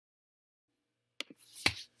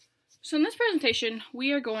So in this presentation,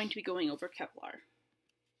 we are going to be going over Kevlar.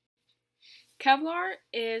 Kevlar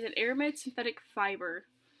is an aramid synthetic fiber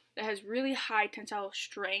that has really high tensile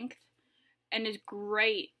strength and is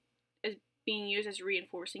great as being used as a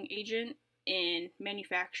reinforcing agent in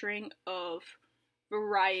manufacturing of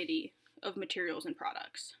variety of materials and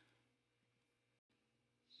products.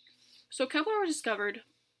 So Kevlar was discovered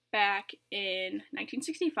back in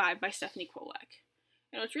 1965 by Stephanie Kolek.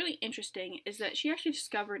 And what's really interesting is that she actually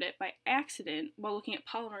discovered it by accident while looking at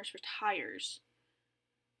polymers for tires.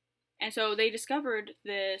 And so they discovered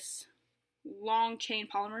this long chain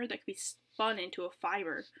polymer that could be spun into a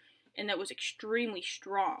fiber and that was extremely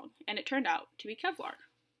strong, and it turned out to be Kevlar.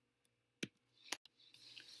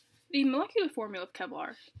 The molecular formula of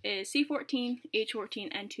Kevlar is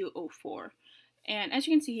C14H14N2O4, and as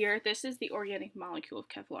you can see here, this is the organic molecule of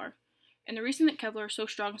Kevlar. And the reason that Kevlar is so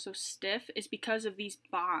strong and so stiff is because of these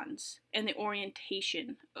bonds and the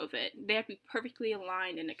orientation of it. They have to be perfectly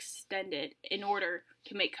aligned and extended in order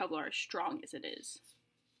to make Kevlar as strong as it is.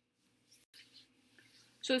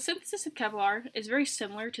 So the synthesis of Kevlar is very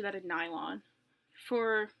similar to that of nylon.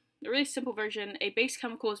 For the really simple version, a base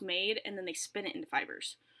chemical is made and then they spin it into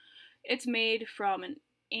fibers. It's made from an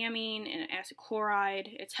amine and an acid chloride.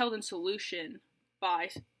 It's held in solution by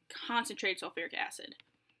concentrated sulfuric acid.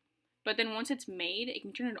 But then once it's made, it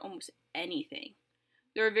can turn into almost anything.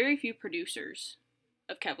 There are very few producers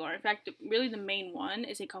of Kevlar. In fact, really the main one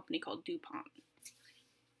is a company called DuPont.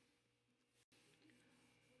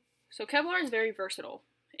 So Kevlar is very versatile.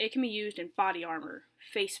 It can be used in body armor,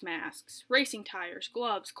 face masks, racing tires,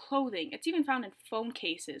 gloves, clothing. It's even found in phone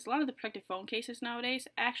cases. A lot of the protective phone cases nowadays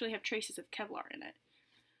actually have traces of Kevlar in it.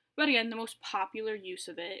 But again, the most popular use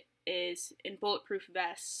of it is in bulletproof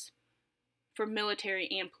vests for military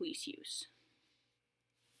and police use.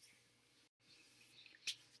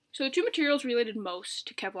 So the two materials related most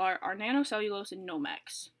to Kevlar are nanocellulose and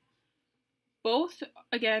Nomex. Both,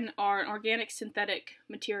 again, are an organic synthetic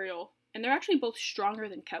material, and they're actually both stronger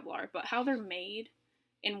than Kevlar, but how they're made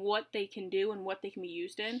and what they can do and what they can be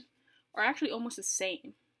used in are actually almost the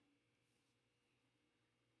same.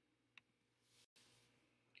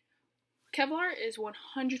 Kevlar is 100%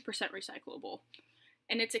 recyclable,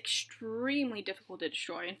 and it's extremely difficult to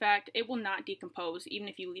destroy. In fact, it will not decompose even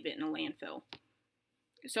if you leave it in a landfill.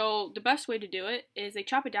 So the best way to do it is they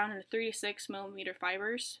chop it down into 3 to 6 millimeter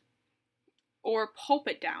fibers or pulp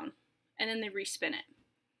it down and then they respin it.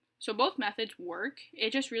 So both methods work.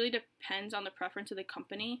 It just really depends on the preference of the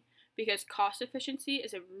company because cost efficiency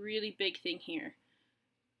is a really big thing here.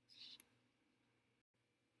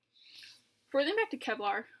 For the impact of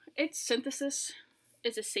Kevlar, its synthesis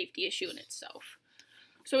is a safety issue in itself.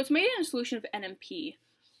 So it's made in a solution of NMP,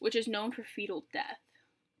 which is known for fetal death.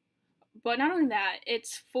 But not only that,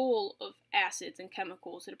 it's full of acids and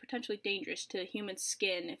chemicals that are potentially dangerous to human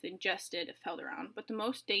skin if ingested, if held around. But the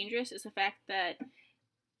most dangerous is the fact that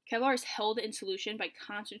Kevlar is held in solution by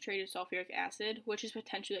concentrated sulfuric acid, which is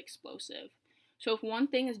potentially explosive. So if one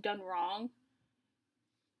thing is done wrong,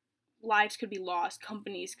 lives could be lost,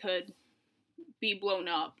 companies could be blown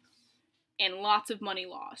up, and lots of money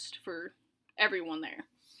lost for everyone there.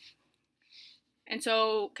 And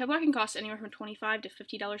so Kevlar can cost anywhere from $25 to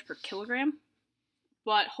 $50 per kilogram,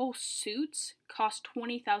 but whole suits cost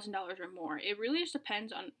 $20,000 or more. It really just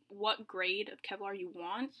depends on what grade of Kevlar you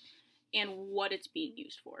want and what it's being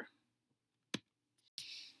used for.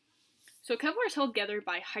 So Kevlar is held together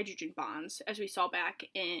by hydrogen bonds, as we saw back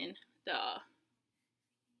in the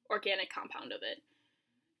organic compound of it.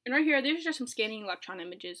 And right here, there's just some scanning electron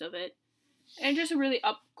images of it, and just a really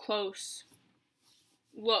up-close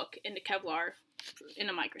look into Kevlar in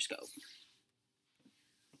a microscope.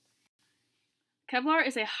 Kevlar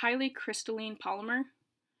is a highly crystalline polymer,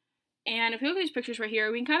 and if you look at these pictures right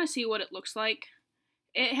here, we can kind of see what it looks like.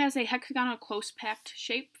 It has a hexagonal close-packed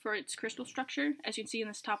shape for its crystal structure, as you can see in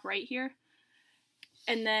this top right here.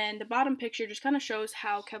 And then the bottom picture just kind of shows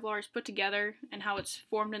how Kevlar is put together and how it's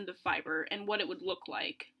formed into the fiber and what it would look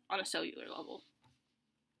like on a cellular level.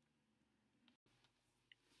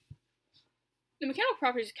 The mechanical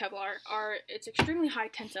properties of Kevlar are its extremely high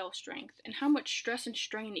tensile strength and how much stress and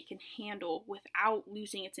strain it can handle without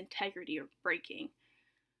losing its integrity or breaking.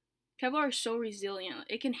 Kevlar is so resilient,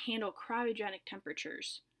 it can handle cryogenic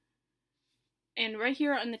temperatures. And right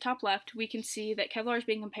here on the top left, we can see that Kevlar is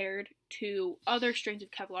being compared to other strains of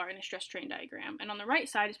Kevlar in a stress strain diagram. And on the right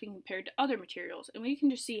side, it's being compared to other materials. And we can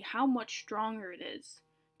just see how much stronger it is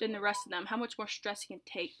than the rest of them, how much more stress it can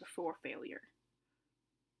take before failure.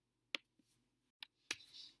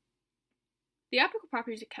 The optical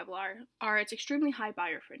properties of Kevlar are its extremely high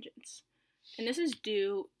birefringence. And this is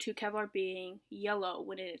due to Kevlar being yellow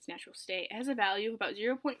when in its natural state. It has a value of about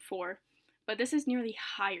 0.4, but this is nearly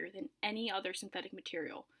higher than any other synthetic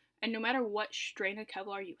material. And no matter what strain of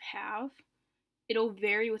Kevlar you have, it'll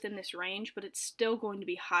vary within this range, but it's still going to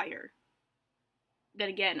be higher than,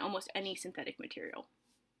 again, almost any synthetic material.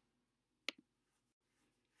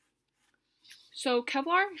 So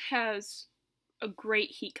Kevlar has a great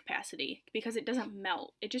heat capacity because it doesn't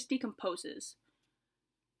melt, it just decomposes.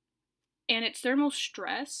 And its thermal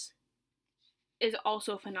stress is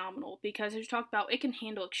also phenomenal because, as we talked about, it can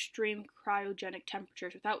handle extreme cryogenic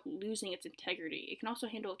temperatures without losing its integrity. It can also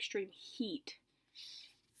handle extreme heat.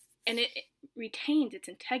 And it retains its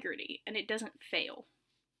integrity, and it doesn't fail.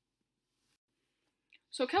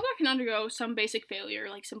 So Kevlar can undergo some basic failure,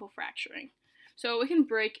 like simple fracturing. So it can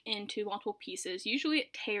break into multiple pieces. Usually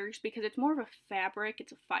it tears because it's more of a fabric,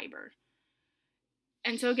 it's a fiber.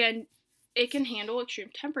 And so again, it can handle extreme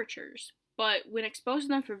temperatures, but when exposed to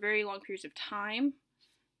them for very long periods of time,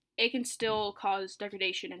 it can still cause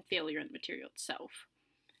degradation and failure in the material itself.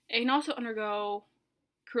 It can also undergo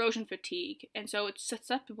corrosion fatigue, and so it's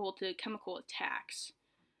susceptible to chemical attacks,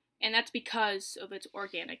 and that's because of its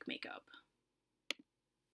organic makeup.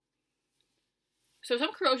 So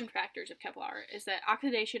some corrosion factors of Kevlar is that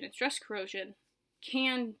oxidation and stress corrosion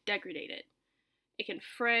can degrade it. It can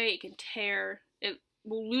fray, it can tear, it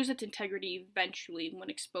will lose its integrity eventually when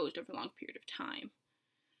exposed over a long period of time.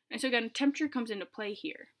 And so again, temperature comes into play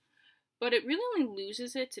here. But it really only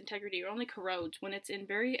loses its integrity or only corrodes when it's in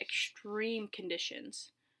very extreme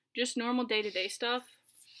conditions. Just normal day-to-day stuff,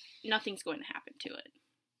 nothing's going to happen to it.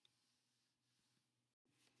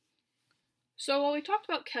 So while we talked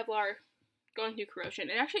about Kevlar going through corrosion,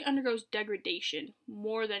 it actually undergoes degradation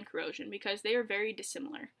more than corrosion because they are very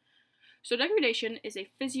dissimilar. So degradation is a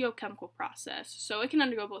physiochemical process, so it can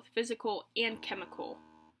undergo both physical and chemical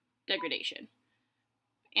degradation.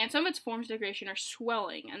 And some of its forms of degradation are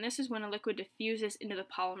swelling, and this is when a liquid diffuses into the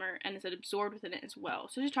polymer and is absorbed within it as well.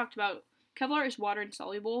 So as we talked about, Kevlar is water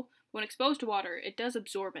insoluble. When exposed to water, it does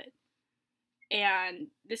absorb it, and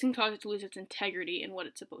this can cause it to lose its integrity in what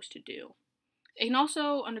it's supposed to do. It can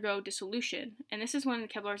also undergo dissolution, and this is when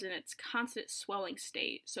Kevlar is in its constant swelling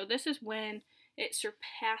state. So this is when it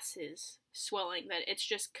surpasses swelling, that it's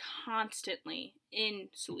just constantly in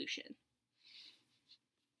solution.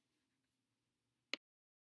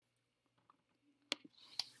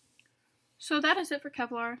 So that is it for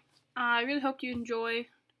Kevlar. I really hope you enjoy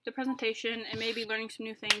the presentation and maybe learning some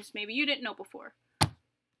new things maybe you didn't know before.